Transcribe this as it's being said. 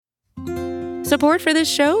Support for this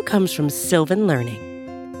show comes from Sylvan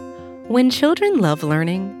Learning. When children love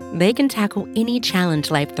learning, they can tackle any challenge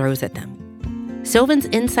life throws at them. Sylvan's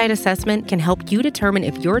Insight Assessment can help you determine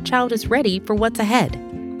if your child is ready for what's ahead.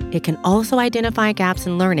 It can also identify gaps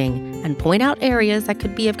in learning and point out areas that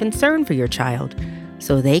could be of concern for your child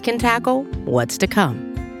so they can tackle what's to come.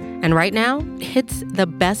 And right now, it's the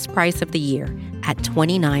best price of the year at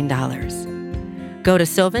 $29. Go to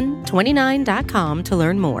sylvan29.com to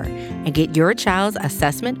learn more and get your child's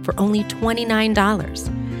assessment for only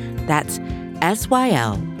 $29. That's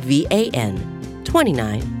SYLVAN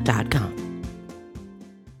 29.com.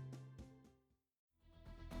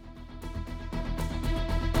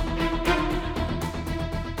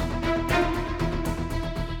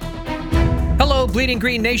 Hello, Bleeding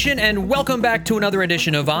Green Nation, and welcome back to another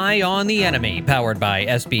edition of Eye on the Enemy, powered by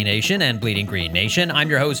SB Nation and Bleeding Green Nation. I'm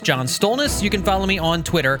your host, John Stolnis. You can follow me on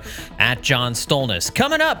Twitter at John Stolnis.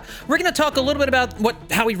 Coming up, we're going to talk a little bit about what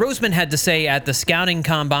Howie Roseman had to say at the Scouting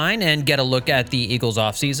Combine and get a look at the Eagles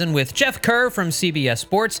offseason with Jeff Kerr from CBS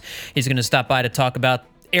Sports. He's going to stop by to talk about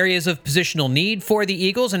areas of positional need for the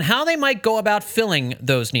Eagles and how they might go about filling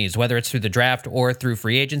those needs, whether it's through the draft or through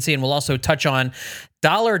free agency. And we'll also touch on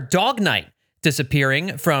Dollar Dog Night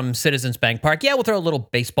disappearing from Citizens Bank Park. Yeah, we'll throw a little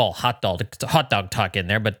baseball hot dog talk in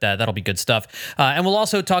there, but that'll be good stuff. And we'll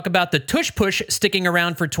also talk about the tush push sticking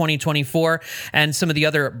around for 2024 and some of the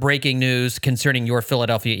other breaking news concerning your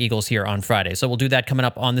Philadelphia Eagles here on Friday. So we'll do that coming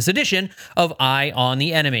up on this edition of Eye on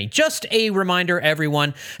the Enemy. Just a reminder,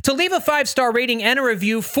 everyone, to leave a 5-star rating and a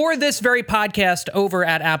review for this very podcast over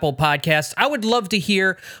at Apple Podcasts. I would love to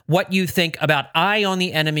hear what you think about Eye on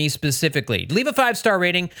the Enemy specifically. Leave a 5-star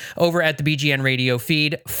rating over at the BGN Radio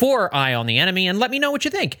feed for Eye on the Enemy and let me know what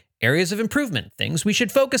you think. Areas of improvement, things we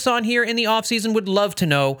should focus on here in the offseason. Would love to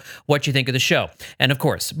know what you think of the show. And of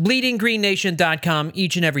course, bleedinggreennation.com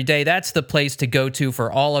each and every day. That's the place to go to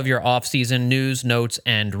for all of your offseason news, notes,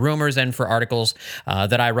 and rumors, and for articles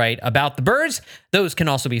that I write about the birds. Those can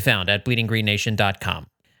also be found at bleedinggreennation.com.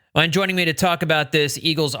 And joining me to talk about this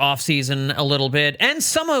Eagles offseason a little bit, and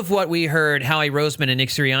some of what we heard Howie Roseman and Nick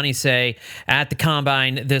Sirianni say at the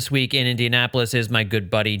Combine this week in Indianapolis, is my good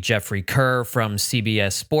buddy Jeffrey Kerr from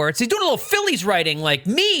CBS Sports. He's doing a little Phillies writing like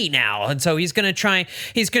me now, and so he's going to try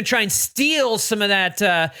and steal some of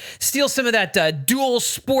that dual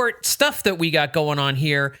sport stuff that we got going on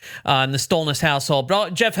here in the Stolnis household.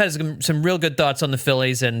 But Jeff has some real good thoughts on the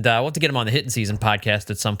Phillies, and we'll have to get him on the Hitting Season podcast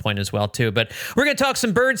at some point as well too. But we're going to talk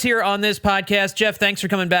some birds here on this podcast. Jeff, thanks for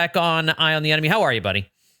coming back on Eye on the Enemy. How are you, buddy?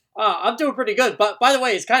 I'm doing pretty good. But by the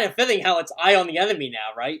way, it's kind of fitting how it's Eye on the Enemy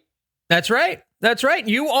now, right? That's right. That's right.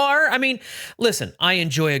 You are. I mean, listen, I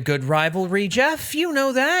enjoy a good rivalry, Jeff. You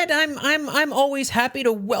know that. I'm always happy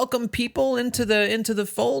to welcome people into the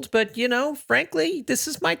fold, but frankly, this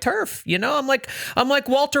is my turf. I'm like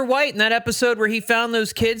Walter White in that episode where he found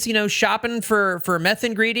those kids, shopping for meth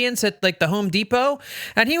ingredients at like the Home Depot,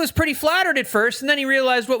 and he was pretty flattered at first, and then he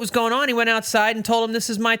realized what was going on. He went outside and told him, "This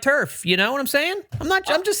is my turf." You know what I'm saying?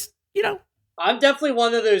 I'm definitely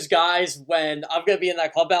one of those guys when I'm going to be in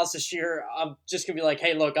that clubhouse this year. I'm just going to be like,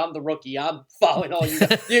 hey, look, I'm the rookie. I'm following all you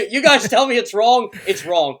guys. You guys tell me it's wrong. It's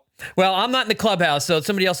wrong. Well, I'm not in the clubhouse, so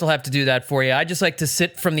somebody else will have to do that for you. I just like to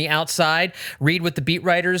sit from the outside, read what the beat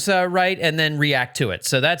writers write, and then react to it.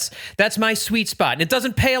 So that's my sweet spot. And it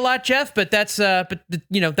doesn't pay a lot, Jeff, but that's the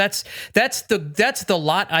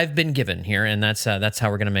lot I've been given here, and that's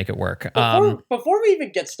how we're gonna make it work. Before we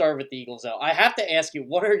even get started with the Eagles, though, I have to ask you,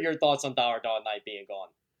 what are your thoughts on Dollar Dog Night being gone?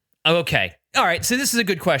 Okay. All right. So this is a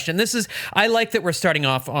good question. I like that we're starting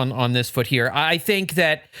off on this foot here. I think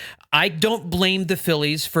that I don't blame the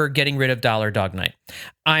Phillies for getting rid of Dollar Dog Night.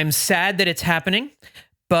 I'm sad that it's happening,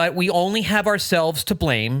 but we only have ourselves to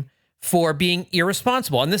blame for being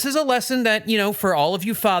irresponsible. And this is a lesson that, for all of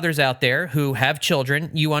you fathers out there who have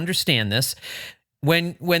children, you understand this.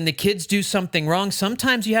 When the kids do something wrong,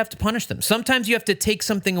 sometimes you have to punish them. Sometimes you have to take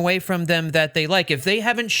something away from them that they like. If they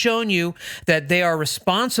haven't shown you that they are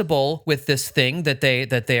responsible with this thing that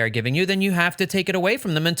they are giving you, then you have to take it away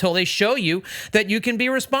from them until they show you that you can be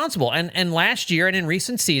responsible. And last year and in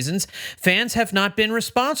recent seasons, fans have not been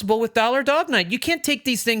responsible with Dollar Dog Night. You can't take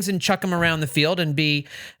these things and chuck them around the field and be,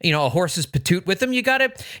 a horse's patoot with them. You got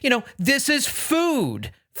to, this is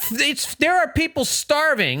food. There are people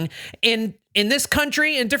starving in this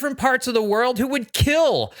country, in different parts of the world, who would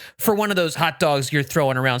kill for one of those hot dogs you're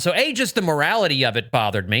throwing around. So, just the morality of it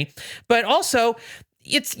bothered me. But also,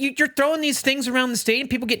 you're throwing these things around the stadium,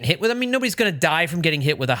 people getting hit with them. I mean, nobody's going to die from getting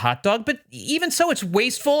hit with a hot dog. But even so, it's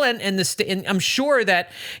wasteful. And I'm sure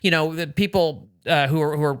that, the people who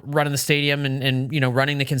are running the stadium and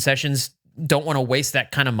running the concessions don't want to waste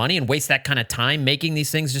that kind of money and waste that kind of time making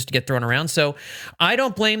these things just to get thrown around. So I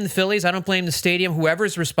don't blame the Phillies. I don't blame the stadium.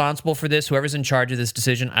 Whoever's responsible for this, whoever's in charge of this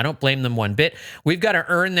decision, I don't blame them one bit. We've got to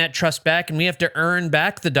earn that trust back, and we have to earn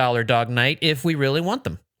back the dollar dog night if we really want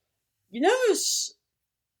them. You know,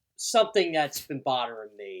 something that's been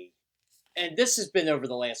bothering me, and this has been over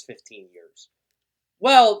the last 15 years.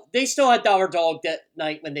 Well, they still had dollar dog that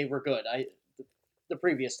night when they were good, the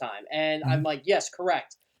previous time. And I'm like, yes,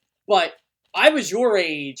 correct. But I was your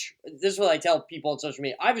age. This is what I tell people on social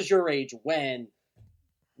media. I was your age when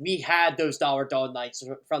we had those dollar dog nights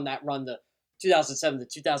from that run to 2007 to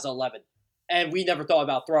 2011. And we never thought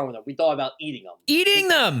about throwing them. We thought about eating them. Eating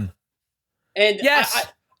them! And yes.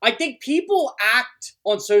 I think people act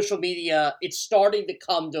on social media. It's starting to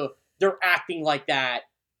come to they're acting like that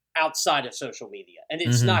outside of social media. And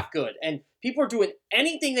it's not good. And people are doing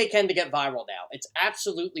anything they can to get viral now. It's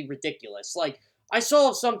absolutely ridiculous. Like, I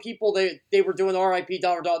saw some people, they were doing RIP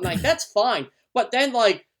Dollar Dog Night. That's fine. But then,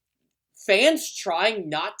 like, fans trying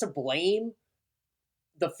not to blame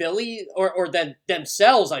the Phillies, or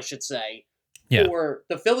themselves, I should say, for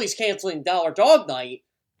the Phillies canceling Dollar Dog Night.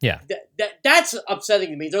 Yeah. That's upsetting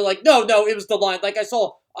to me. They're like, no, it was the line. Like, I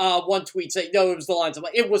saw one tweet say, no, it was the lines. I'm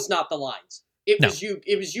like, it was not the lines. It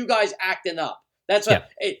was you guys acting up. That's what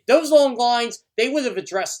those long lines, they would have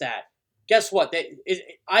addressed that. Guess what?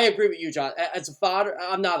 I agree with you, John. As a father,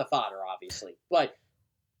 I'm not a father, obviously, but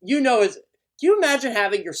do you imagine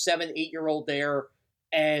having your 7-8-year-old there,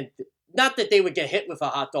 and not that they would get hit with a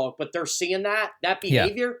hot dog, but they're seeing that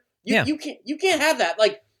behavior? You can't have that.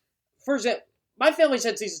 Like, for example, my family's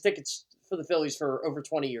had season tickets for the Phillies for over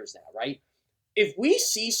 20 years now, right? If we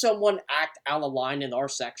see someone act out of line in our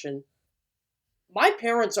section, my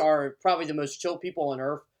parents are probably the most chill people on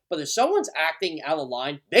earth, but if someone's acting out of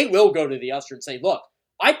line, they will go to the usher and say, look,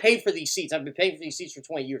 I paid for these seats. I've been paying for these seats for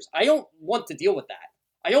 20 years. I don't want to deal with that.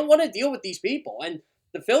 I don't want to deal with these people. And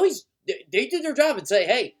the Phillies, they did their job and say,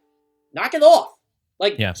 hey, knock it off.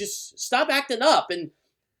 Like, just stop acting up. And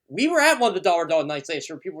we were at one of the Dollar Dog Nights last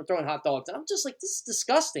year. People were throwing hot dogs. And I'm just like, this is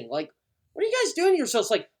disgusting. Like, what are you guys doing to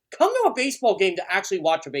yourselves? Like, come to a baseball game to actually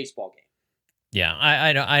watch a baseball game. Yeah,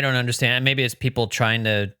 I don't understand. Maybe it's people trying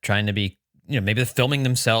to be, maybe they're filming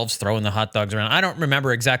themselves throwing the hot dogs around. I don't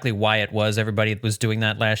remember exactly why it was. Everybody was doing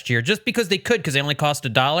that last year just because they could, because they only cost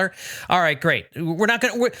 $1. All right, great. We're not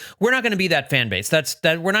gonna be that fan base.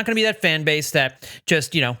 We're not gonna be that fan base that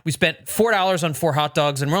just we spent $4 on 4 hot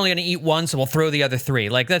dogs and we're only gonna eat one, so we'll throw the other 3.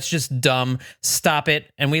 Like, that's just dumb. Stop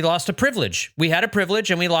it. And we lost a privilege. We had a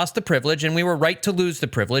privilege and we lost the privilege, and we were right to lose the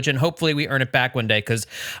privilege. And hopefully we earn it back one day, because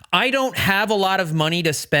I don't have a lot of money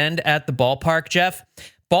to spend at the ballpark, Jeff.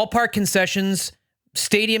 Ballpark concessions,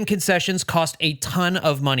 stadium concessions cost a ton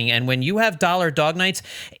of money. And when you have dollar dog nights,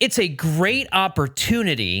 it's a great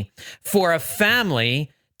opportunity for a family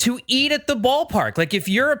to eat at the ballpark. Like, if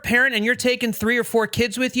you're a parent and you're taking 3 or 4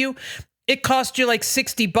 kids with you, it costs you like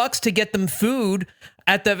 $60 to get them food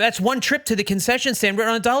that's one trip to the concession stand. But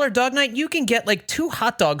on a dollar dog night, you can get like 2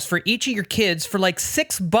 hot dogs for each of your kids for like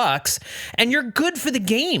 $6, and you're good for the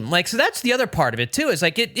game. Like, so that's the other part of it too. Is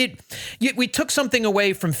like we took something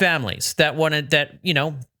away from families that wanted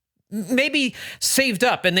maybe saved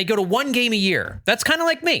up, and they go to 1 game a year. That's kind of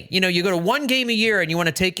like me. You go to 1 game a year and you want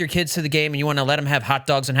to take your kids to the game and you want to let them have hot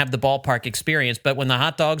dogs and have the ballpark experience. But when the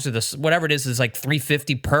hot dogs or whatever it is like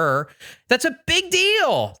 $3.50 per, that's a big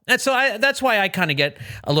deal. And so that's why I kind of get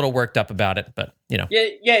a little worked up about it. But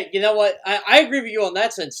Yeah, you know what? I agree with you on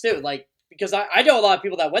that sense too. Like, because I know a lot of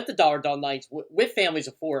people that went to Dollar Dog Nights with families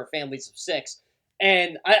of 4 or families of 6.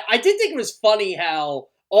 And I did think it was funny how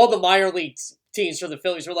all the minor league teams for the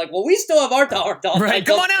Phillies were like, well, we still have our Dollar Dog Night.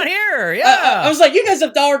 Come on out here. Yeah. I was like, you guys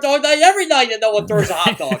have Dollar Dog Night every night and no one throws a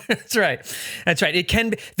hot dog. That's right. They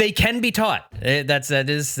can be taught. That's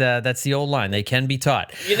the old line. They can be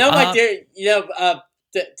taught. My theory,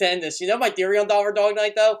 to end this, my theory on Dollar Dog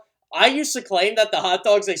Night, though? I used to claim that the hot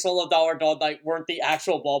dogs they sold on Dollar Dog Night weren't the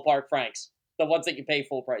actual ballpark Franks, the ones that you pay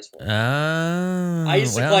full price for. I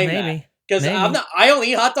used to claim that. Because I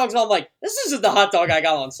only eat hot dogs and I'm like, this isn't the hot dog I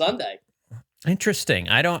got on Sunday. Interesting.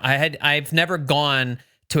 I've never gone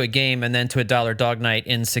to a game and then to a Dollar Dog Night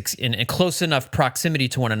in close enough proximity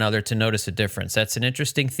to one another to notice a difference. That's an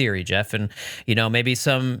interesting theory, Jeff. And maybe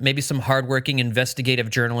some hardworking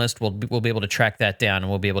investigative journalist will be able to track that down,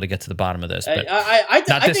 and we'll be able to get to the bottom of this. But I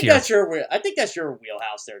think that's your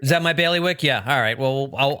wheelhouse there. Is that my bailiwick? Yeah. All right.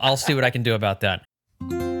 Well, I'll see what I can do about that.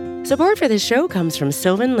 Support for this show comes from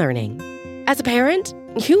Sylvan Learning. As a parent,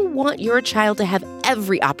 you want your child to have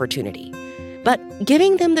every opportunity, but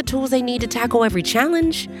giving them the tools they need to tackle every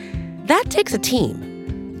challenge, that takes a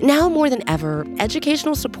team. Now more than ever,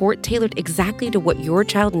 educational support tailored exactly to what your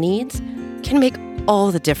child needs can make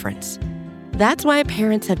all the difference. That's why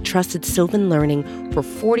parents have trusted Sylvan Learning for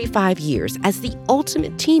 45 years as the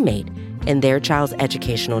ultimate teammate in their child's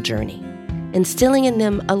educational journey, instilling in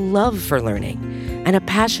them a love for learning and a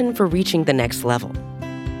passion for reaching the next level.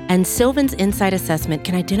 And Sylvan's Insight Assessment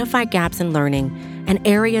can identify gaps in learning and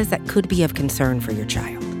areas that could be of concern for your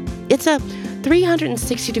child. It's a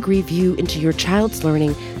 360-degree view into your child's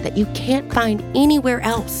learning that you can't find anywhere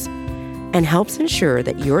else, and helps ensure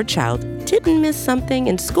that your child didn't miss something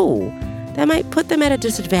in school that might put them at a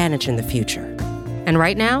disadvantage in the future. And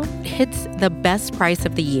right now, it's the best price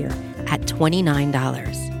of the year at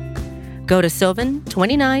 $29. Go to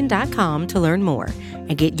sylvan29.com to learn more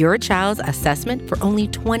and get your child's assessment for only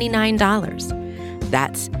 $29.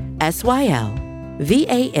 That's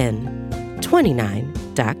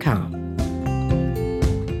SYLVAN29.com.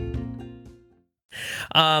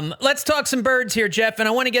 Let's talk some birds here, Jeff, and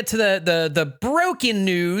I want to get to the broken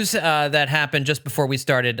news that happened just before we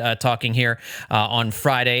started talking here on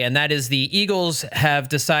Friday, and that is the Eagles have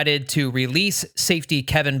decided to release safety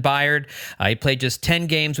Kevin Byard. He played just 10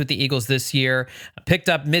 games with the Eagles this year, picked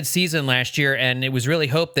up midseason last year, and it was really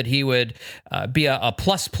hoped that he would be a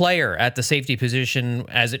plus player at the safety position,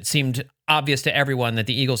 as it seemed obvious to everyone that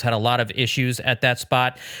the Eagles had a lot of issues at that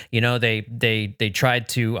spot. You know, they tried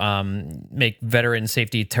to make veteran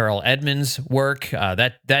safety Terrell Edmonds work.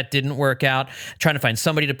 That didn't work out. Trying to find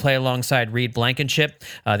somebody to play alongside Reed Blankenship.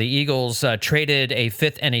 The Eagles traded a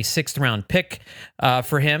 5th and a 6th round pick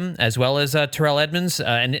for him, as well as Terrell Edmonds.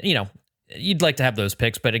 And, you know, you'd like to have those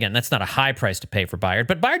picks, but again, that's not a high price to pay for Byard.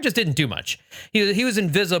 But Byard just didn't do much. He was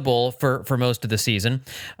invisible for most of the season.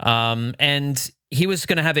 And he was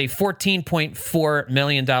going to have a $14.4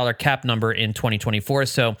 million cap number in 2024.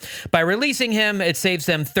 So by releasing him, it saves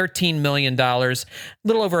them $13 million, a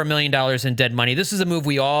little over $1 million in dead money. This is a move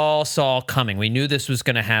we all saw coming. We knew this was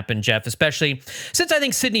going to happen, Jeff, especially since I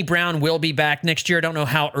think Sidney Brown will be back next year. I don't know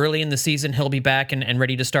how early in the season he'll be back and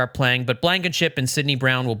ready to start playing, but Blankenship and Sidney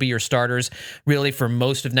Brown will be your starters really for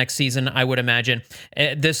most of next season, I would imagine.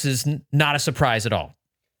 This is not a surprise at all.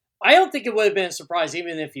 I don't think it would have been a surprise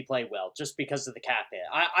even if he played well, just because of the cap hit.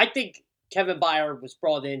 I think Kevin Byard was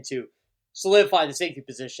brought in to solidify the safety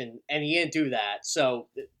position, and he didn't do that. So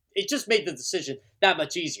it just made the decision that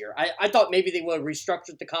much easier. I thought maybe they would have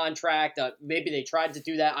restructured the contract. Maybe they tried to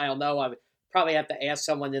do that. I don't know. I would probably have to ask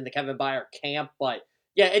someone in the Kevin Byard camp. But,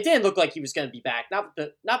 yeah, it didn't look like he was going to be back. Not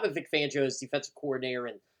with Vic Fangio as defensive coordinator.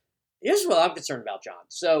 And here's what I'm concerned about, John.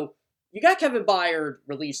 So you got Kevin Byard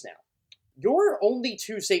released now. Your only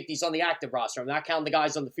 2 safeties on the active roster, I'm not counting the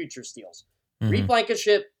guys on the futures deals, Reed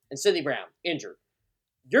Blankenship and Sidney Brown, injured.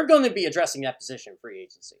 You're going to be addressing that position in free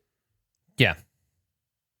agency. Yeah.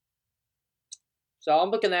 So I'm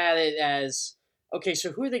looking at it as, okay,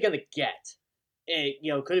 so who are they going to get?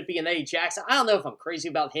 Could it be an Eddie Jackson? I don't know if I'm crazy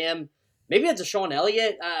about him. Maybe it's a Sean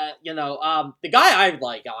Elliott. The guy I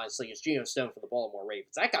like, honestly, is Geno Stone for the Baltimore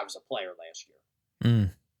Ravens. That guy was a player last year.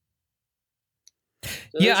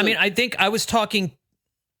 So yeah, I mean, I think I was talking.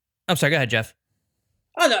 I'm sorry, go ahead, Jeff.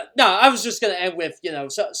 Oh, no, I was just going to end with,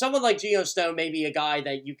 someone like Geno Stone, maybe a guy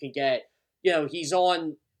that you can get, he's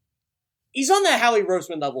on that Howie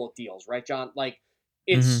Roseman level of deals, right, John? Like,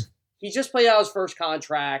 he just played out his first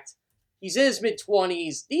contract. He's in his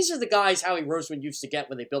mid-20s. These are the guys Howie Roseman used to get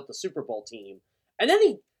when they built the Super Bowl team. And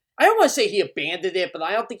then I don't want to say he abandoned it, but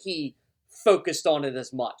I don't think he focused on it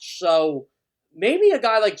as much. So maybe a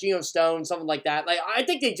guy like Geno Stone, something like that. Like, I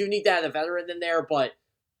think they do need to have a veteran in there, but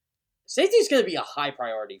safety is going to be a high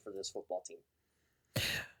priority for this football team.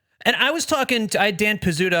 And I was talking to Dan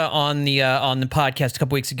Pizzuta on the podcast a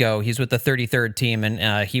couple weeks ago. He's with the 33rd team,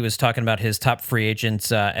 and he was talking about his top free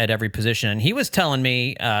agents at every position. And he was telling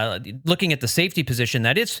me, looking at the safety position,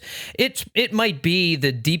 that it might be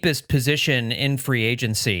the deepest position in free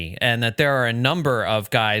agency, and that there are a number of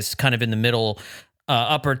guys kind of in the middle,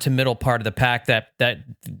 upper to middle part of the pack that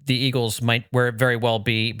the Eagles might very well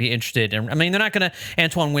be interested in. I mean, they're not going to.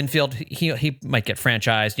 Antoine Winfield, he might get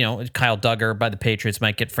franchised. Kyle Duggar by the Patriots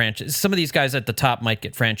might get franchised. Some of these guys at the top might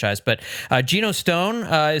get franchised, but Geno Stone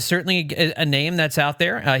is certainly a name that's out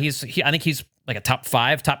there. I think he's like a top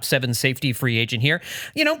 5, top 7 safety free agent here.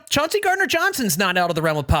 Chauncey Gardner-Johnson's not out of the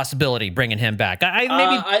realm of possibility bringing him back.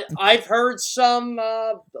 I've heard some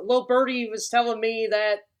little birdie was telling me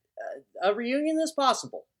that a reunion is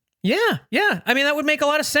possible. Yeah. I mean, that would make a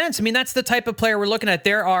lot of sense. I mean, that's the type of player we're looking at.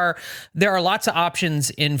 There are lots of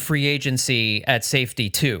options in free agency at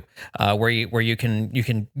safety too, where you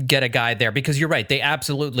can get a guy there, because you're right, they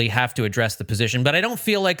absolutely have to address the position. But I don't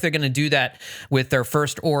feel like they're going to do that with their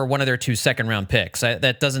first or one of their 2 second-round picks.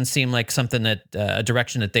 That doesn't seem like something that a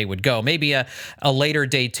direction that they would go. Maybe a later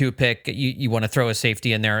day 2 pick, you want to throw a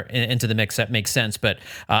safety in there into the mix. That makes sense. But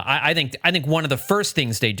I think one of the first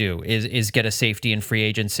things they do is get a safety in free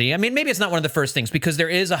agency. I mean, maybe it's not one of the first things because there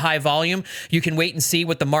is a high volume. You can wait and see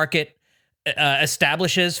what the market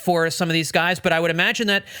establishes for some of these guys. But I would imagine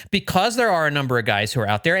that because there are a number of guys who are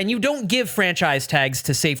out there, and you don't give franchise tags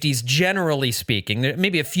to safeties, generally speaking, there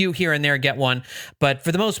maybe a few here and there get one, but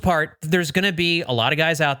for the most part, there's going to be a lot of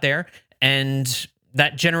guys out there, and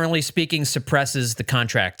that, generally speaking, suppresses the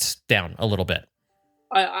contracts down a little bit.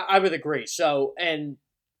 I would agree. So, and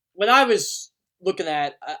when I was looking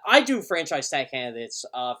at, I do franchise tag candidates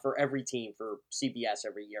for every team for CBS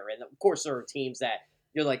every year. And of course, there are teams that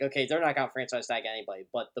you're like, okay, they're not going to franchise tag anybody.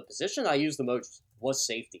 But the position I used the most was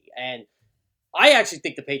safety. And I actually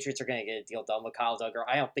think the Patriots are going to get a deal done with Kyle Duggar.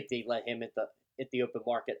 I don't think they let him at the open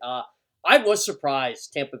market. I was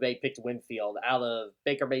surprised Tampa Bay picked Winfield out of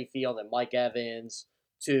Baker Mayfield and Mike Evans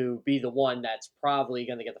to be the one that's probably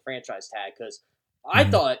going to get the franchise tag, because I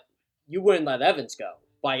thought you wouldn't let Evans go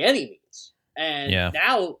by any means. And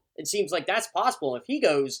now it seems like that's possible. If he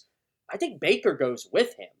goes, I think Baker goes with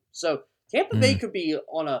him. So Tampa Bay could be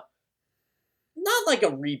on a, not like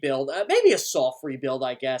a rebuild, maybe a soft rebuild,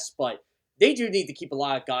 I guess, but they do need to keep a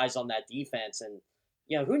lot of guys on that defense. And,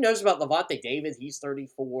 who knows about Levante David? He's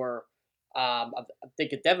 34. I'm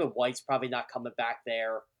thinking Devin White's probably not coming back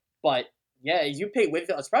there. But, yeah, you pay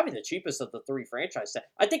Winfield. It's probably the cheapest of the 3 franchise tag.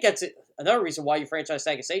 I think that's another reason why you franchise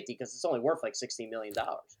tag a safety, because it's only worth like $16 million.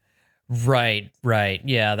 Right.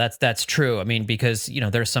 Yeah, that's true. I mean, because,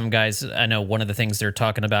 there's some guys, I know one of the things they're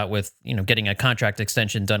talking about with, getting a contract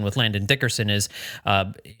extension done with Landon Dickerson is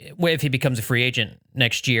if he becomes a free agent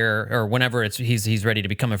next year or whenever he's ready to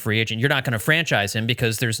become a free agent, you're not going to franchise him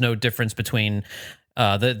because there's no difference between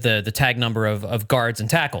the tag number of guards and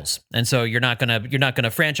tackles. And so you're not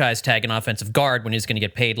gonna franchise tag an offensive guard when he's going to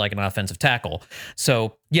get paid like an offensive tackle.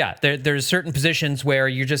 So yeah, there's certain positions where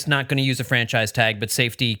you're just not going to use a franchise tag, but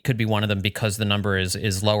safety could be one of them because the number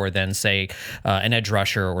is lower than, say, an edge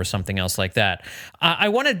rusher or something else like that.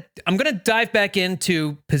 I'm going to dive back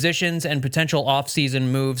into positions and potential offseason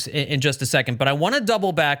moves in just a second, but I want to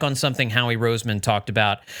double back on something Howie Roseman talked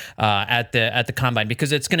about at the combine,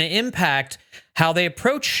 because it's going to impact how they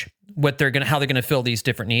approach how they're going to fill these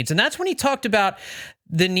different needs. And that's when he talked about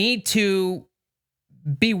the need to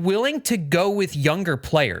be willing to go with younger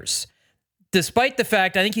players, despite the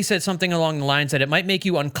fact, I think he said something along the lines that it might make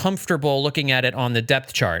you uncomfortable looking at it on the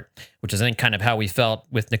depth chart, which is, I think, kind of how we felt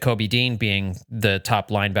with Nakobe Dean being the top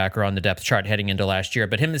linebacker on the depth chart heading into last year.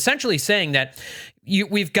 But him essentially saying that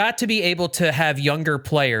we've got to be able to have younger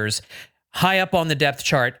players high up on the depth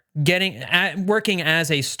chart, working as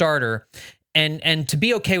a starter, and to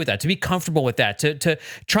be okay with that, to be comfortable with that, to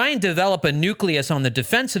try and develop a nucleus on the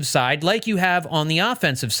defensive side like you have on the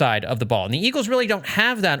offensive side of the ball. And the Eagles really don't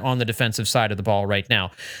have that on the defensive side of the ball right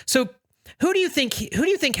now. So who do you think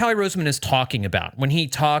Howie Roseman is talking about when he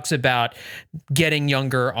talks about getting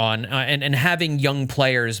younger on and having young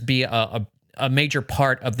players be a major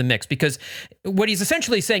part of the mix? Because what he's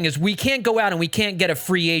essentially saying is we can't go out and we can't get a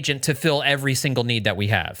free agent to fill every single need that we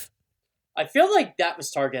have. I feel like that was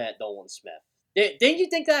targeted at Nolan Smith. Didn't you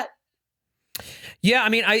think that? Yeah, I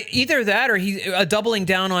mean, either that or he's doubling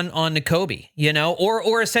down on Nakobe,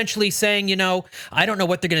 or essentially saying, I don't know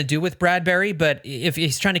what they're going to do with Bradbury, but if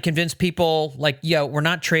he's trying to convince people like, we're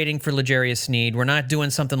not trading for L'Jarius Sneed, we're not doing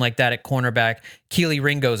something like that at cornerback. Keely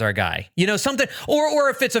Ringo's our guy, something, or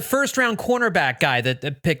if it's a first round cornerback guy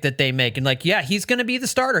the pick that they make, and like, he's going to be the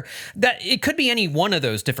starter. That it could be any one of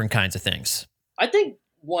those different kinds of things. I think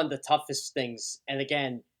one of the toughest things, and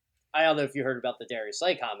again, I don't know if you heard about the Darius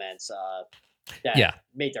Slay comments that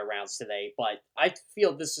made their rounds today, but I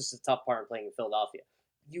feel this is the tough part of playing in Philadelphia.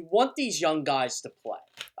 You want these young guys to play.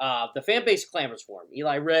 The fan base clamors for them.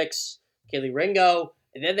 Eli Ricks, Keely Ringo,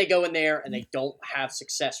 and then they go in there and they don't have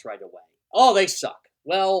success right away. Oh, they suck.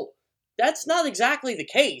 Well, that's not exactly the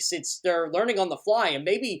case. They're learning on the fly, and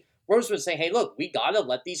maybe Rose was saying, hey, look, we got to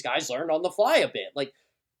let these guys learn on the fly a bit. Like,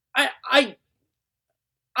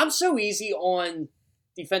 I'm so easy on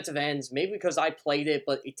defensive ends, maybe because I played it,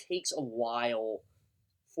 but it takes a while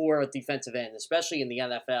for a defensive end, especially in the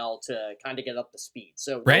NFL, to kind of get up to speed.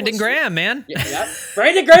 So Brandon Graham, man. Yeah,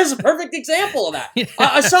 Brandon Graham's a perfect example of that.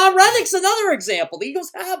 Hassan Reddick's another example. The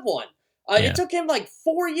Eagles have one. It took him like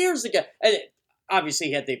 4 years to get, and obviously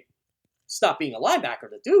he had the stop being a linebacker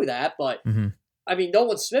to do that, but Mm-hmm. I mean,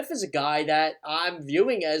 Nolan Smith is a guy that I'm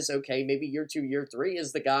viewing as, okay, maybe year 2, year 3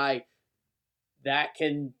 is the guy that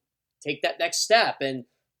can take that next step. And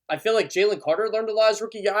I feel like Jalen Carter learned a lot as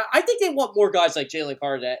rookie. I think they want more guys like Jalen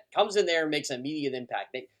Carter that comes in there and makes an immediate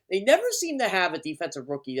impact. They never seem to have a defensive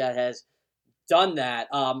rookie that has done that.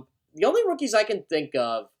 The only rookies I can think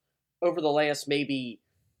of over the last maybe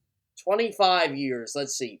 25 years,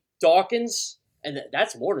 let's see, Dawkins, and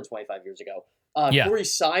that's more than 25 years ago. Corey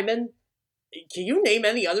Simon. Can you name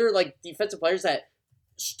any other like defensive players that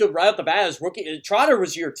stood right off the bat as rookie? Trotter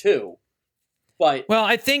was year 2, but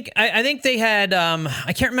I think they had.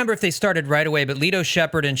 I can't remember if they started right away, but Lito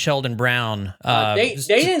Shepard and Sheldon Brown. They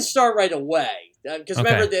didn't start right away because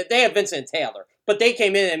remember they had Vincent Taylor, but they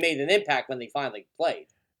came in and made an impact when they finally played.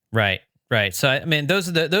 Right. So I mean, those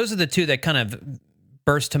are the two that kind of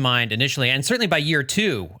burst to mind initially, and certainly by year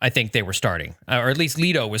 2, I think they were starting, or at least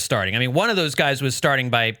Lito was starting. I mean, one of those guys was starting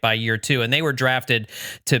by year 2, and they were drafted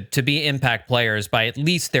to be impact players by at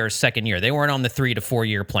least their second year. They weren't on the 3 to 4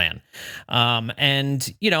 year plan.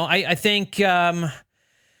 And I think. Oh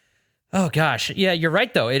gosh, yeah, you're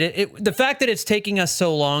right though. The fact that it's taking us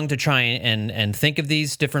so long to try and think of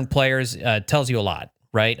these different players tells you a lot.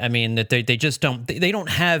 Right. I mean, that they just don't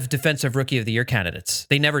have defensive rookie of the year candidates.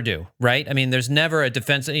 They never do. Right. I mean, there's never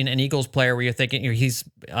an Eagles player where you're thinking he's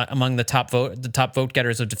among the top vote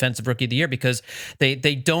getters of defensive rookie of the year, because they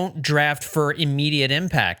don't draft for immediate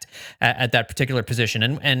impact at that particular position.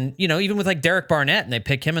 And even with like Derek Barnett, and they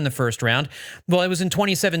pick him in the first round. Well, it was in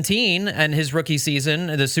 2017 and his rookie season,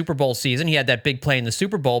 the Super Bowl season. He had that big play in the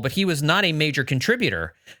Super Bowl, but he was not a major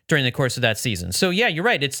contributor during the course of that season. So yeah, you're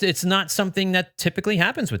right. It's not something that typically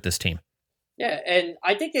happens with this team. Yeah, and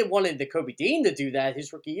I think they wanted the Kobe Dean to do that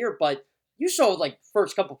his rookie year, but you saw like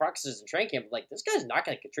first couple practices in training camp, like this guy's not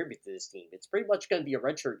going to contribute to this team. It's pretty much going to be a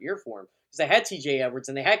redshirt year for him because they had TJ Edwards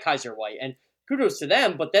and they had Kaiser White, and kudos to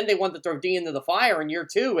them. But then they wanted to throw Dean into the fire in year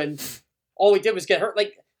 2, and all he did was get hurt.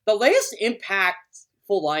 Like the last impactful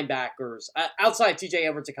linebackers outside TJ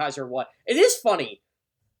Edwards and Kaiser White. It is funny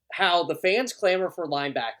how the fans clamor for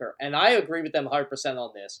linebacker, and I agree with them 100%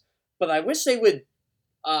 on this. But I wish they would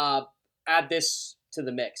add this to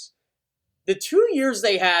the mix. The 2 years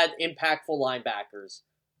they had impactful linebackers,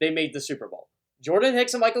 they made the Super Bowl. Jordan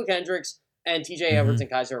Hicks and Michael Kendricks, and TJ Edwards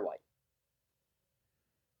and Kaiser White.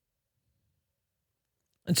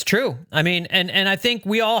 It's true. I mean, and I think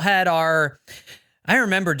we all had I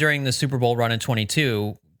remember during the Super Bowl run in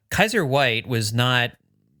 22, Kaiser White was not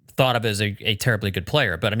thought of as a terribly good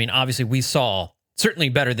player. But I mean, obviously we saw certainly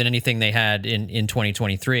better than anything they had in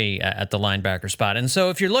 2023 at the linebacker spot. And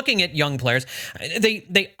so if you're looking at young players,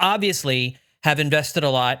 they obviously have invested a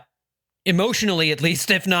lot emotionally, at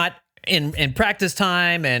least, if not in practice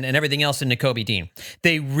time and everything else in Nakobe Dean.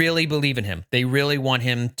 They really believe in him. They really want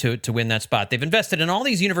him to win that spot. They've invested in all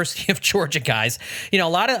these University of Georgia guys.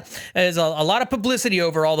 There's a lot of publicity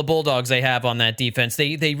over all the Bulldogs they have on that defense.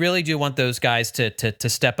 They really do want those guys to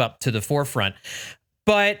step up to the forefront.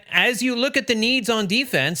 But as you look at the needs on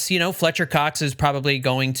defense, Fletcher Cox is probably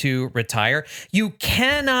going to retire. You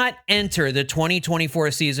cannot enter the 2024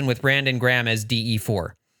 season with Brandon Graham as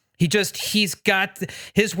DE4. He's got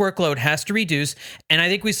his workload has to reduce. And I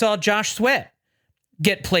think we saw Josh Sweat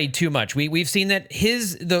get played too much. We've seen that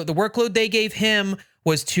the workload they gave him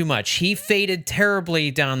was too much. He faded terribly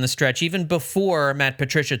down the stretch, even before Matt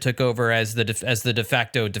Patricia took over as the de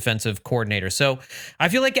facto defensive coordinator. So I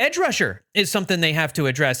feel like edge rusher is something they have to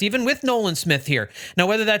address, even with Nolan Smith here. Now,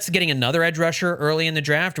 whether that's getting another edge rusher early in the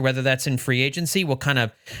draft or whether that's in free agency, we'll kind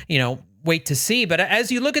of, wait to see. But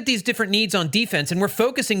as you look at these different needs on defense, and we're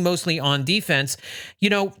focusing mostly on defense,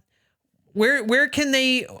 where can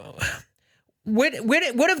they,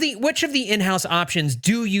 which of the in-house options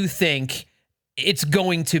do you think it's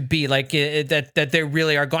going to be that they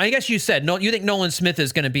really are going? I guess you said no. You think Nolan Smith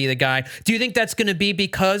is going to be the guy. Do you think that's going to be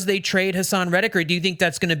because they trade Hassan Reddick, or do you think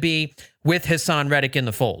that's going to be with Hassan Reddick in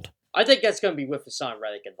the fold? I think that's going to be with Hassan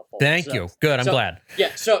Reddick in the fold. Thank you. Good. I'm glad.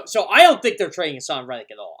 Yeah. So I don't think they're trading Hassan Reddick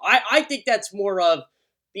at all. I think that's more of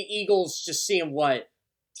the Eagles just seeing what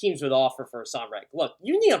teams would offer for Hassan Reddick. Look,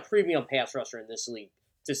 you need a premium pass rusher in this league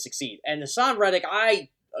to succeed. And Hassan Reddick, I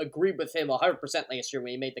agreed with him 100% last year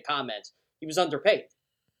when he made the comments. He was underpaid.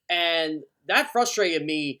 And that frustrated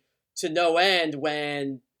me to no end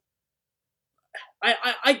when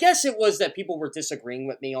I guess it was that people were disagreeing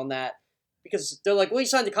with me on that. Because they're like, well, you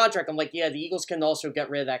signed the contract. I'm like, yeah, the Eagles can also get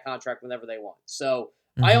rid of that contract whenever they want. So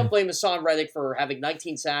I don't blame Hassan Reddick for having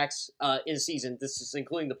 19 sacks in a season. This is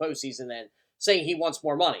including the postseason, and saying he wants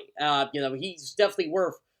more money. He's definitely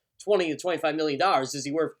worth $20 to $25 million. Is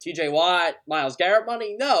he worth T.J. Watt, Myles Garrett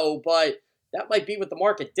money? No, but that might be what the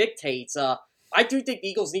market dictates. I do think the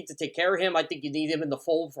Eagles need to take care of him. I think you need him in the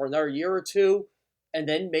fold for another year or two, and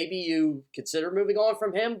then maybe you consider moving on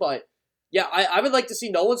from him. But yeah, I would like to see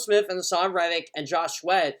Nolan Smith and Hassan Reddick and Josh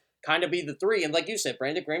Sweat kind of be the three. And like you said,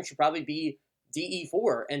 Brandon Graham should probably be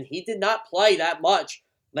DE4, and he did not play that much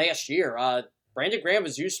last year. Brandon Graham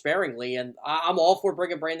was used sparingly, and I'm all for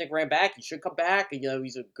bringing Brandon Graham back. He should come back.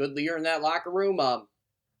 He's a good leader in that locker room.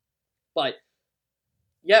 But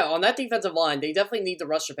yeah, on that defensive line, they definitely need to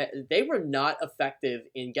rush the pass. They were not effective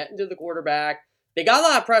in getting to the quarterback. They got a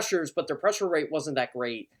lot of pressures, but their pressure rate wasn't that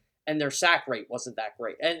great, and their sack rate wasn't that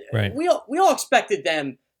great. And right. we all expected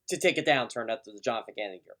them to take a downturn after the Jonathan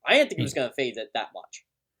Gannon year. I didn't think he was going to fade it that much.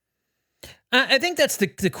 I think that's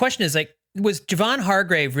the question is, like, was Javon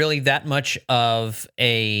Hargrave really that much of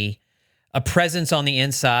a presence on the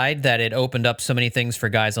inside that it opened up so many things for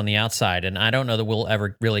guys on the outside? And I don't know that we'll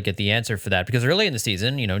ever really get the answer for that, because early in the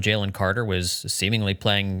season, Jalen Carter was seemingly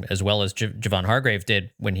playing as well as Javon Hargrave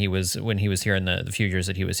did when he was here in the few years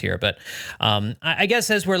that he was here. But I guess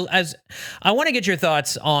as I want to get your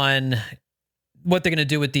thoughts on what they're going to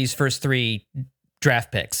do with these first three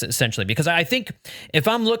draft picks, essentially, because I think if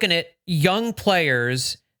I'm looking at young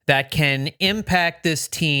players that can impact this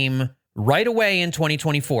team right away in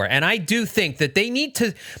 2024, and I do think that they need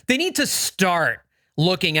to start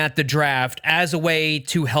looking at the draft as a way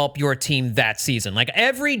to help your team that season. Like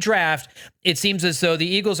every draft, it seems as though the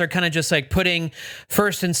Eagles are kind of just like putting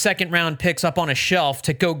first and second round picks up on a shelf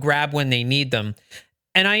to go grab when they need them.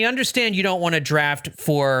 And I understand you don't want to draft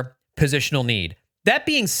for positional need. That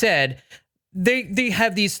being said, they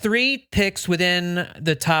have these three picks within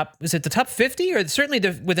the top, is it the top 50 or certainly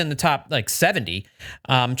within the top like 70?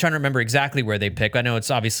 I'm trying to remember exactly where they pick. I know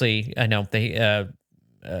it's obviously, I know they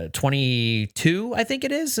 22, I think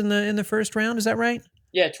it is in the first round. Is that right?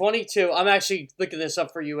 Yeah, 22. I'm actually looking this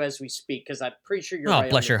up for you as we speak because I'm pretty sure you're right. Oh,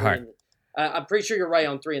 bless your heart. I'm pretty sure you're right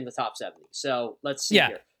on 3 in the top 70. So let's see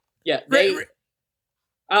here. Yeah,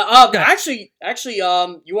 actually,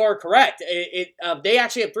 you are correct. They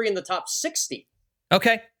actually have 3 in the top 60.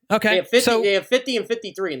 Okay. They have 50. They have 50 and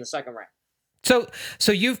 53 in the second round.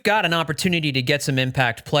 So you've got an opportunity to get some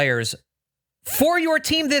impact players for your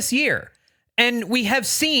team this year, and we have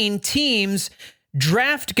seen teams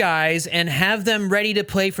draft guys and have them ready to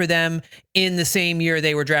play for them in the same year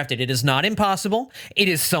they were drafted. It is not impossible. It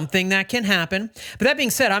is something that can happen. But that being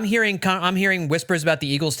said, I'm hearing whispers about the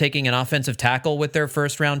Eagles taking an offensive tackle with their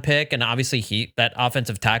first round pick, and obviously that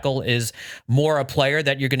offensive tackle is more a player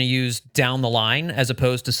that you're going to use down the line as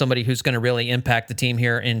opposed to somebody who's going to really impact the team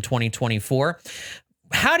here in 2024.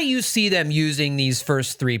 How do you see them using these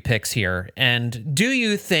first 3 picks here? And do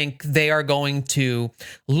you think they are going to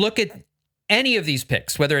look at any of these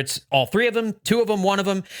picks, whether it's all 3 of them, 2 of them, 1 of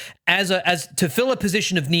them, as to fill a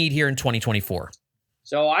position of need here in 2024?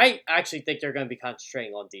 So I actually think they're going to be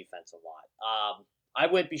concentrating on defense a lot. I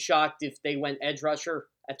wouldn't be shocked if they went edge rusher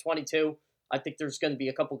at 22. I think there's going to be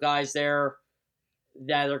a couple guys there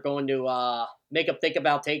that are going to make them think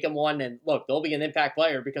about taking one. And look, they'll be an impact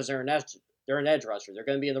player because they're an edge rusher. They're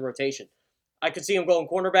going to be in the rotation. I could see them going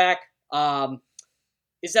cornerback.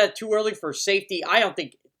 Is that too early for safety? I don't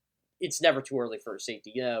think. It's never too early for a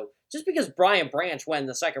safety. Just because Brian Branch went in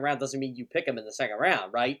the second round doesn't mean you pick him in the second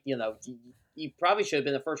round, right? He probably should have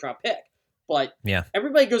been a first round pick. But yeah,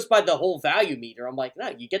 everybody goes by the whole value meter. I'm like, no,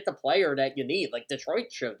 you get the player that you need. Like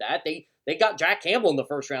Detroit showed that. They got Jack Campbell in the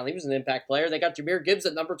first round. He was an impact player. They got Jahmyr Gibbs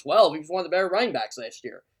at number 12. He was one of the better running backs last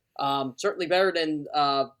year. Certainly better than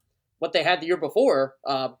what they had the year before.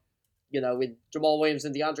 With Jamal Williams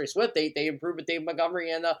and DeAndre Swift, they improved with Dave Montgomery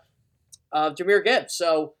and Jahmyr Gibbs.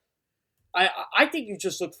 So I think you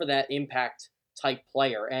just look for that impact type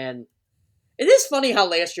player. And it is funny how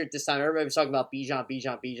last year at this time, everybody was talking about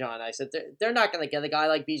Bijan. I said, they're not going to get a guy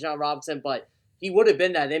like Bijan Robinson, but he would have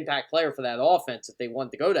been that impact player for that offense if they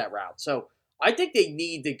wanted to go that route. So I think they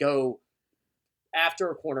need to go after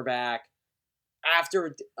a cornerback,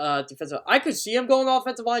 after defensive. I could see them going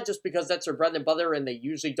offensive line just because that's their bread and butter and they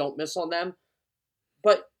usually don't miss on them.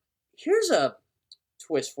 But here's a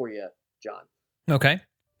twist for you, John. Okay.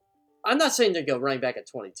 I'm not saying to go running back at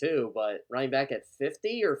 22, but running back at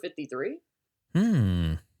 50 or 53. I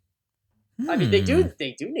mean, they do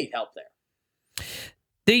need help there.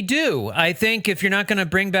 They do. I think if you're not going to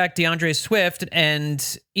bring back DeAndre Swift,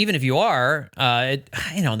 and even if you are, they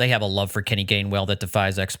have a love for Kenny Gainwell that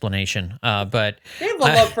defies explanation. But they have a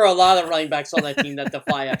love for a lot of running backs on that team that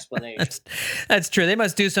defy explanation. That's true. They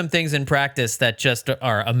must do some things in practice that just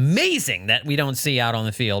are amazing that we don't see out on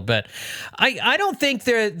the field. But I don't think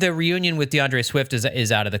the reunion with DeAndre Swift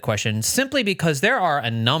is out of the question, simply because there are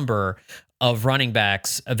a number of running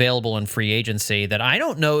backs available in free agency that I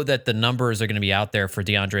don't know that the numbers are going to be out there for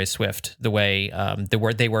DeAndre Swift the way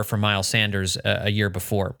they were for Miles Sanders a year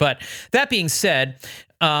before. But that being said,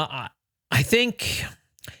 I think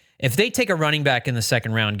if they take a running back in the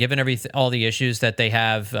second round, given all the issues that they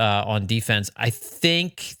have on defense, I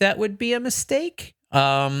think that would be a mistake.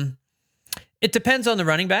 It depends on the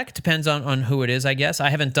running back. It depends on who it is, I guess. I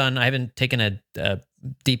haven't taken a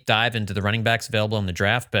deep dive into the running backs available in the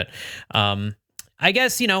draft, but I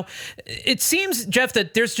guess, it seems, Jeff,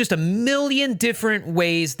 that there's just a million different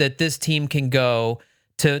ways that this team can go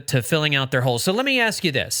to filling out their holes. So let me ask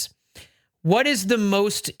you this. What is the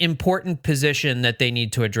most important position that they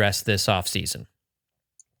need to address this offseason?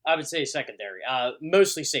 I would say secondary,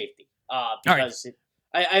 mostly safety, because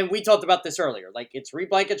and we talked about this earlier. Like, it's Reed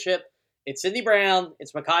Blankenship, it's Sidney Brown,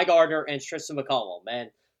 it's Mekhi Gardner, and it's Tristan McCollum.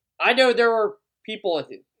 Man, I know there are people,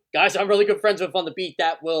 guys I'm really good friends with on the beat,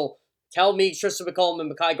 that will tell me Tristan McCollum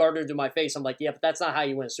and Mekhi Gardner to my face. I'm like, yeah, but that's not how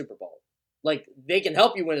you win a Super Bowl. Like, they can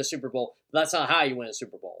help you win a Super Bowl, but that's not how you win a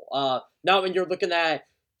Super Bowl. Not when you're looking at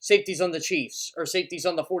safeties on the Chiefs or safeties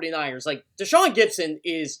on the 49ers. Like, Deshaun Gibson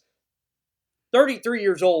is 33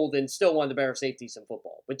 years old and still one of the better safeties in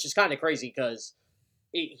football, which is kind of crazy because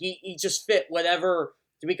he just fit whatever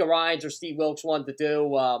D'Amico Ryans or Steve Wilkes wanted to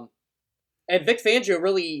do. And Vic Fangio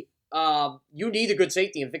really, you need a good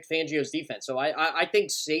safety in Vic Fangio's defense. So I think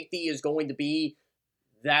safety is going to be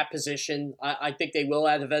that position. I think they will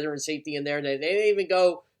add a veteran safety in there. They didn't even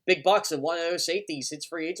go big bucks, and one of those safeties hits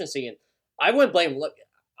free agency. And I wouldn't blame him. Look,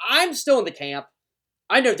 I'm still in the camp.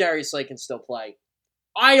 I know Darius Slay can still play.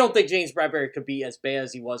 I don't think James Bradbury could be as bad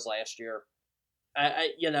as he was last year. I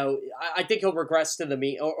think he'll regress to the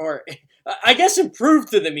mean, or I guess improve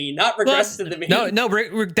to the mean, not regress to the mean. No,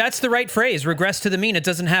 that's the right phrase. Regress to the mean. It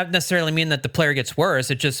doesn't necessarily mean that the player gets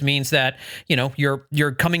worse. It just means that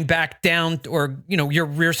you're coming back down, or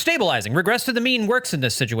you're stabilizing. Regress to the mean works in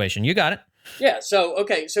this situation. You got it. Yeah. So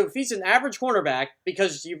if he's an average cornerback,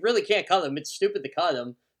 because you really can't cut him, it's stupid to cut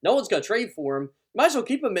him. No one's gonna trade for him. Might as well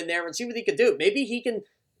keep him in there and see what he can do. Maybe he can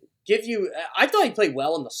give you. I thought he played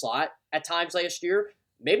well in the slot at times last year.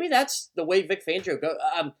 Maybe that's the way Vic Fangio goes.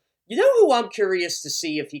 You know who I'm curious to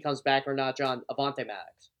see if he comes back or not, John? Avonte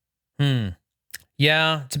Maddox.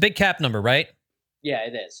 Yeah, it's a big cap number, right? Yeah,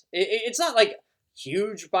 it is. It's not like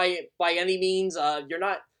huge by any means. You're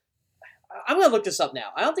not. I'm gonna look this up now.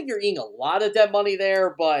 I don't think you're eating a lot of dead money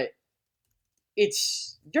there, but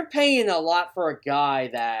you're paying a lot for a guy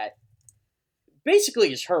that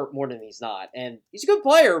basically is hurt more than he's not, and he's a good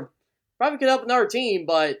player. Probably could help another team,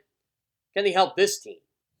 but can he help this team?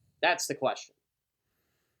 That's the question.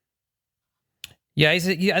 Yeah, I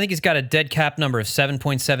think he's got a dead cap number of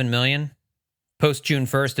 $7.7 million. Post June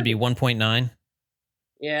 1st to be 1.9.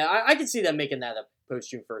 Yeah, I can see them making that a post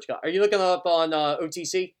June 1st cut. Are you looking up on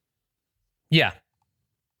OTC? Yeah.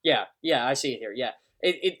 Yeah, I see it here. Yeah,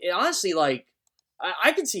 it honestly, like,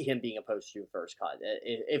 I can see him being a post June 1st cut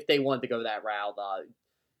if they wanted to go that route.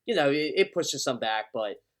 It pushes some back,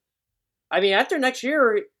 but I mean, after next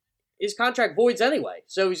year, his contract voids anyway,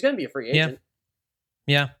 so he's going to be a free agent.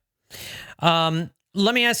 Yeah.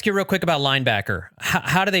 Let me ask you real quick about linebacker.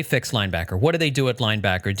 How do they fix linebacker? What do they do at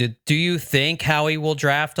linebacker? Do you think Howie will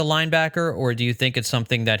draft a linebacker, or do you think it's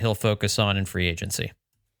something that he'll focus on in free agency?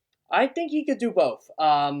 I think he could do both.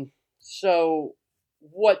 So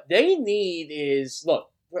what they need is, look,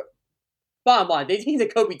 bottom line, they need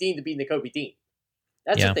Nakobe Dean to be Nakobe Dean.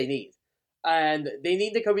 That's what they need. And they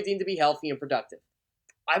need Nakobe Dean to be healthy and productive.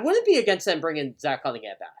 I wouldn't be against them bringing Zach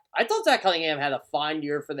Cunningham back. I thought Zach Cunningham had a fine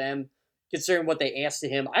year for them, considering what they asked of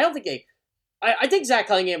him. I think Zach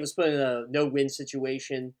Cunningham was put in a no-win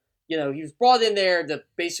situation. He was brought in there to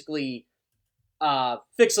basically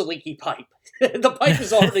fix a leaky pipe. The pipe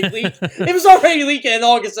was already leaking. It was already leaking in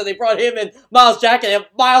August, and they brought him and Miles Jack, and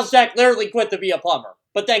Miles Jack literally quit to be a plumber,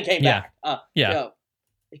 but then came back.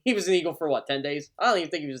 He was an Eagle for 10 days? I don't even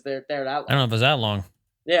think he was there that long. I don't know if it was that long.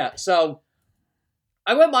 Yeah, so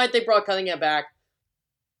I wouldn't mind if they brought Cunningham back.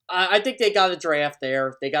 I think they got a draft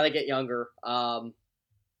there. They got to get younger.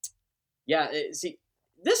 See,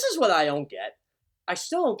 this is what I don't get. I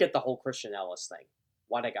still don't get the whole Christian Ellis thing.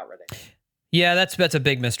 Why they got rid of him. Yeah, that's a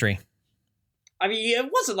big mystery. I mean, it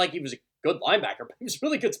wasn't like he was a good linebacker, but he was a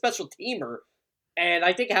really good special teamer. And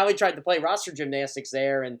I think Howie tried to play roster gymnastics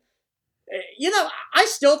there. And, I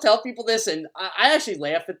still tell people this, and I actually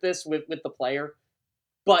laugh at this with the player.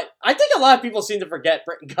 But I think a lot of people seem to forget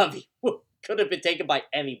Britton Covey could have been taken by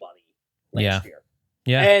anybody last year.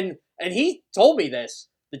 Yeah. And he told me this.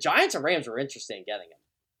 The Giants and Rams were interested in getting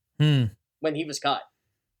him when he was cut.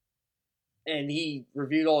 And he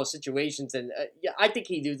reviewed all the situations. And I think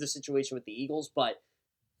he knew the situation with the Eagles. But,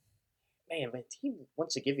 man, when a team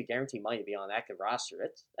wants to give you guaranteed money to be on an active roster,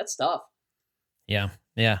 that's tough. Yeah,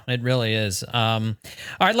 it really is. All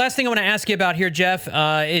right, last thing I want to ask you about here, Jeff.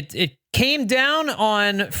 It came down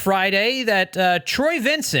on Friday that Troy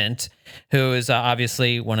Vincent, who is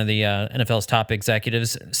obviously one of the NFL's top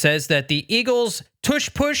executives, says that the Eagles'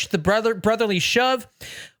 tush-push, the brotherly shove,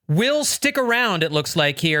 will stick around, it looks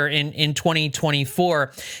like, here in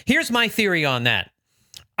 2024. Here's my theory on that.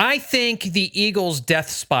 I think the Eagles' death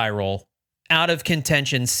spiral out of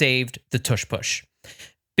contention saved the tush-push.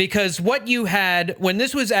 Because what you had when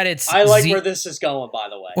this was at its I like where this is going, by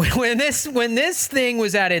the way. When this thing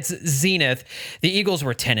was at its zenith, the Eagles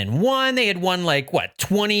were 10-1. They had won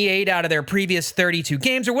 28 out of their previous 32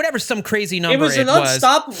 games or whatever, some crazy number. It was an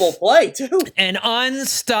unstoppable play too. An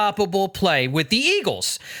unstoppable play with the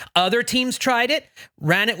Eagles. Other teams tried it,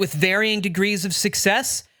 ran it with varying degrees of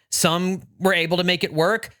success. Some were able to make it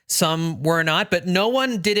work, some were not, but no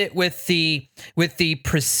one did it with the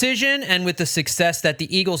precision and with the success that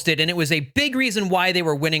the Eagles did, and it was a big reason why they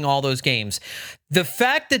were winning all those games. The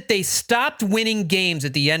fact that they stopped winning games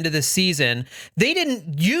at the end of the season, they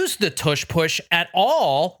didn't use the tush push at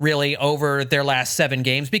all, really, over their last 7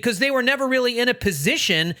 games because they were never really in a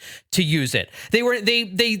position to use it.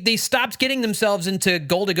 They stopped getting themselves into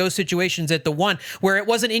goal-to-go situations at the one where it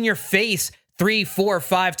wasn't in your face 3, 4,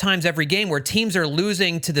 5 times every game where teams are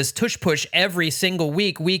losing to this tush push every single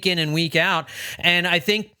week in and week out. And I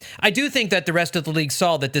do think that the rest of the league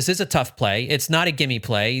saw that this is a tough play. It's not a gimme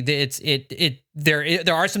play.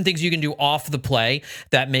 There are some things you can do off the play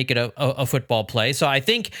that make it a football play. So I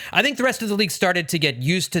think the rest of the league started to get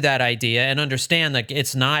used to that idea and understand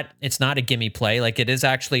it's not a gimme play. It is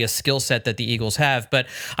actually a skill set that the Eagles have. But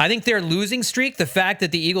I think their losing streak, the fact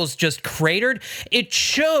that the Eagles just cratered,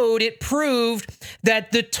 it proved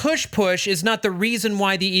that the tush push is not the reason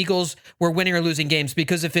why the Eagles were winning or losing games,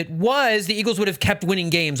 because if it was, the Eagles would have kept winning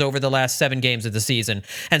games over the last 7 games of the season.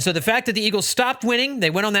 And so the fact that the Eagles stopped winning, they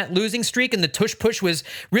went on that losing streak, and the tush push was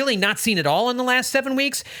really not seen at all in the last 7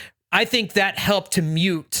 weeks, I think that helped to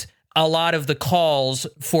mute a lot of the calls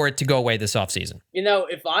for it to go away this offseason.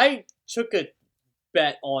 If I took a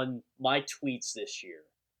bet on my tweets this year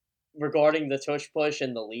regarding the tush push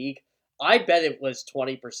in the league, I bet it was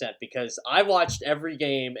 20% because I watched every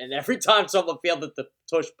game, and every time someone failed at the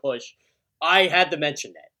tush push, I had to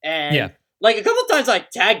mention it. And a couple of times I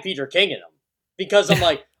tagged Peter King in them because I'm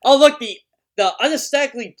like, oh, look, the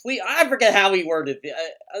unaesthetically pleasing, I forget how he worded it,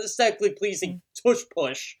 the unaesthetically pleasing tush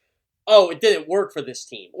push. Oh, it didn't work for this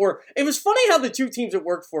team. Or it was funny how the 2 teams it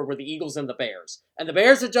worked for were the Eagles and the Bears. And the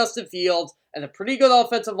Bears had Justin Fields and a pretty good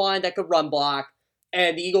offensive line that could run block,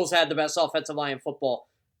 and the Eagles had the best offensive line in football.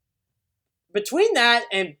 Between that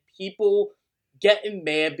and people getting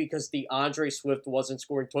mad because the Andre Swift wasn't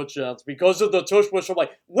scoring touchdowns because of the tush push, I'm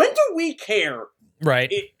like, when do we care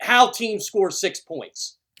how teams score 6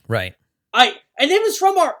 points? Right. And it was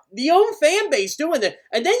from the own fan base doing it.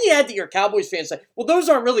 And then you had your Cowboys fans say, well, those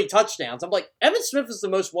aren't really touchdowns. I'm like, Emmitt Smith is the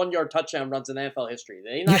most 1-yard touchdown runs in NFL history.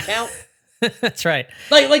 Did he not count? That's right.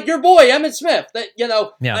 Like your boy, Emmitt Smith. Yeah.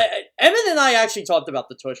 Emmitt and I actually talked about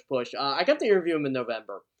the tush push. I got to interview him in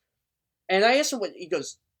November. And I asked him he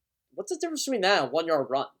goes, what's the difference between that and a 1-yard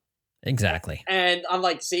run? Exactly. And I'm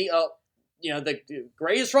like, see, the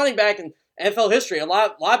greatest running back in NFL history. A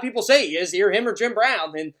lot of people say he is, either him or Jim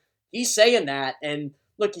Brown. And he's saying that. And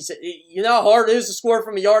look, he said, you know how hard it is to score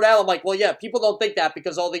from a yard out? I'm like, well, yeah, people don't think that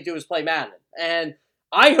because all they do is play Madden. And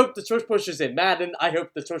I hope the tush push is in Madden. I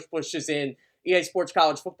hope the tush push is in EA Sports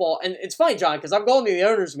College Football. And it's funny, John, because I'm going to the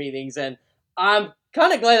owners' meetings, and I'm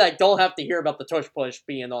kind of glad I don't have to hear about the tush push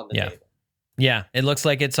being on the table. Yeah, it looks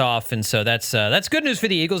like it's off, and so that's good news for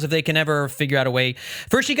the Eagles if they can ever figure out a way.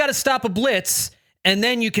 First, you got to stop a blitz, and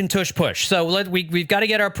then you can tush push. So we've got to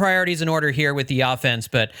get our priorities in order here with the offense,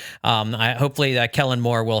 but hopefully Kellen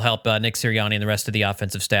Moore will help Nick Sirianni and the rest of the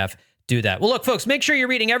offensive staff do that. Well, look, folks, make sure you're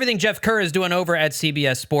reading everything Jeff Kerr is doing over at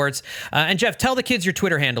CBS Sports. And Jeff, tell the kids your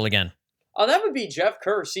Twitter handle again. Oh, that would be Jeff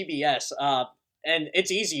Kerr, CBS. And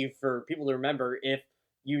it's easy for people to remember. If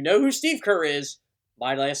you know who Steve Kerr is,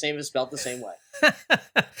 My last name is spelled the same way.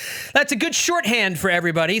 That's a good shorthand for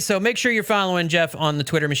everybody. So make sure you're following Jeff on the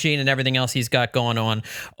Twitter machine and everything else he's got going on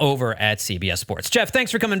over at CBS Sports. Jeff,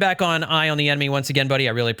 thanks for coming back on Eye on the Enemy once again, buddy.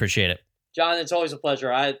 I really appreciate it. John, it's always a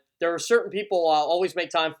pleasure. There are certain people I'll always make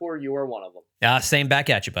time for. You are one of them. Same back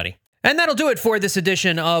at you, buddy. And that'll do it for this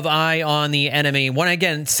edition of Eye on the Enemy. Want to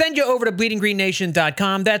again send you over to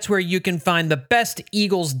bleedinggreennation.com. That's where you can find the best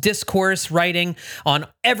Eagles discourse writing on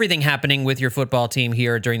everything happening with your football team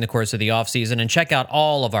here during the course of the offseason. And check out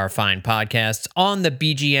all of our fine podcasts on the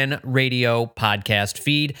BGN Radio podcast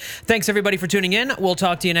feed. Thanks, everybody, for tuning in. We'll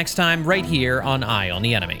talk to you next time right here on Eye on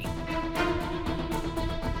the Enemy.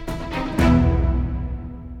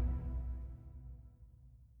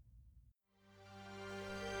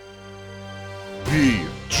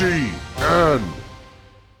 BGN.